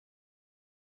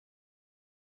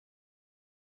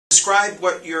describe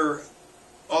what your,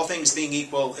 all things being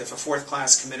equal, if a fourth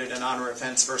class committed an honor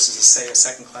offense versus, say, a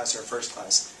second class or a first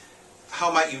class,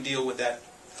 how might you deal with that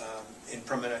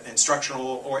from an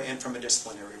instructional and from a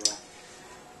disciplinary role?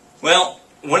 Well,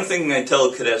 one thing I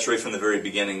tell cadets right from the very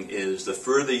beginning is the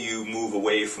further you move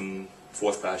away from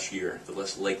fourth class year, the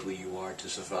less likely you are to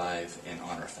survive an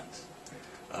honor offense.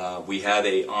 We have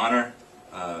a honor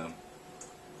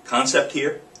concept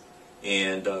here,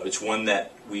 and it's one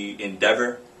that we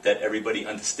endeavor that everybody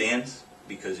understands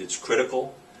because it's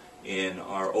critical in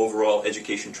our overall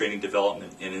education, training,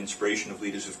 development, and inspiration of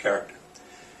leaders of character.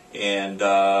 And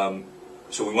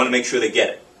so we want to make sure they get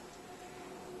it.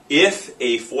 If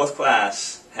a fourth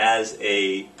class has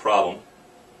a problem,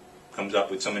 comes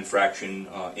up with some infraction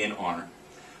in honor,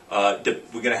 we're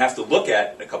going to have to look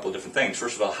at a couple of different things.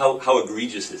 First of all, how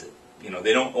egregious is it? You know,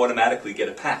 they don't automatically get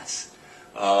a pass.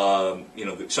 You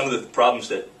know, some of the problems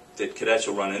that cadets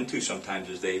will run into sometimes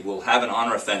is they will have an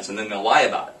honor offense and then they'll lie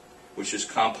about it, which just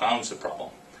compounds the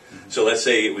problem. Mm-hmm. So let's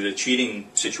say it was a cheating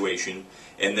situation,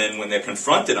 and then when they're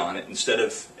confronted on it, instead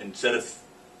of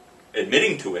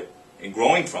admitting to it and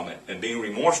growing from it and being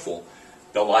remorseful,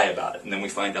 they'll lie about it, and then we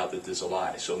find out that there's a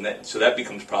lie. So that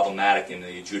becomes problematic in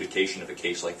the adjudication of a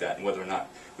case like that, and whether or not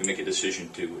we make a decision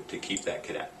to keep that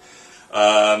cadet.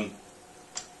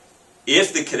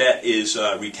 If the cadet is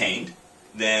retained,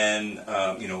 then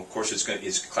you know, of course,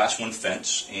 it's Class 1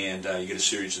 offense, and you get a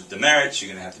series of demerits. You're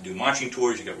going to have to do marching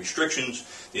tours. You got restrictions.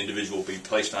 The individual will be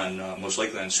placed on most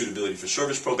likely on suitability for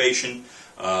service probation.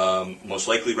 Most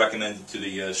likely recommended to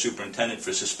the superintendent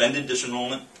for suspended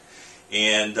disenrollment.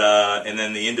 And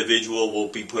then the individual will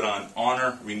be put on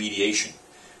honor remediation,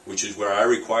 which is where I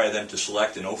require them to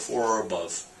select an 04 or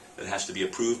above that has to be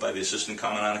approved by the Assistant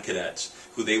Commandant of Cadets,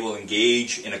 who they will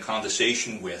engage in a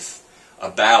conversation with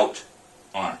about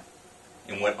honor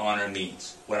and what honor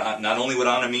means. Not only what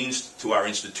honor means to our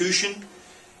institution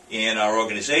and our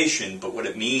organization, but what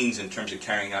it means in terms of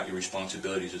carrying out your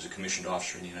responsibilities as a commissioned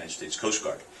officer in the United States Coast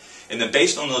Guard. And then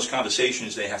based on those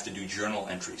conversations, they have to do journal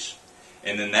entries.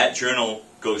 And then that journal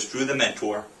goes through the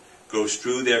mentor, goes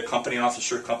through their company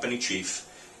officer, company chief,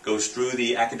 goes through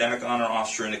the academic honor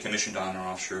officer and the commissioned honor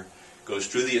officer, goes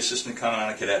through the Assistant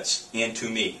Commandant of Cadets, and to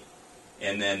me.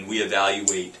 And then we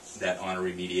evaluate that honor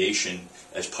remediation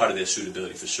as part of their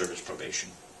suitability for service probation.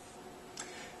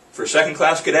 For a second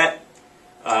class cadet,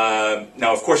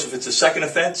 now of course if it's a second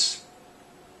offense,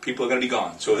 people are going to be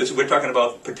gone. So we're talking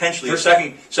about potentially a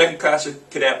second class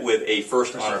cadet with a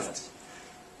first honor offense.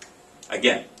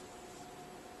 Again,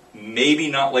 maybe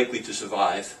not likely to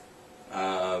survive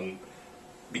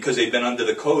because they've been under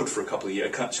the code for a couple of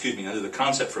years, under the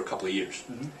concept for a couple of years.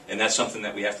 Mm-hmm. And that's something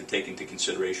that we have to take into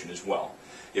consideration as well.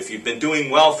 If you've been doing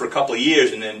well for a couple of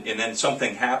years and then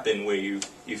something happened where you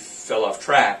fell off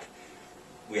track,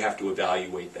 we have to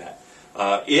evaluate that.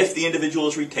 If the individual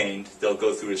is retained, they'll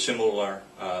go through a similar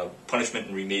punishment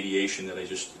and remediation that I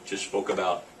just spoke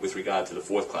about with regard to the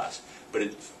fourth class.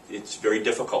 But it's very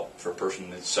difficult for a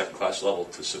person at the second class level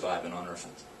to survive an honor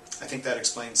offense. I think that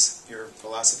explains your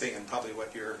philosophy and probably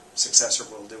what your successor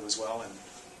will do as well, and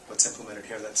what's implemented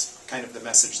here. That's kind of the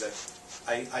message that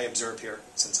I observe here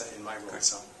since in my role.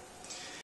 So.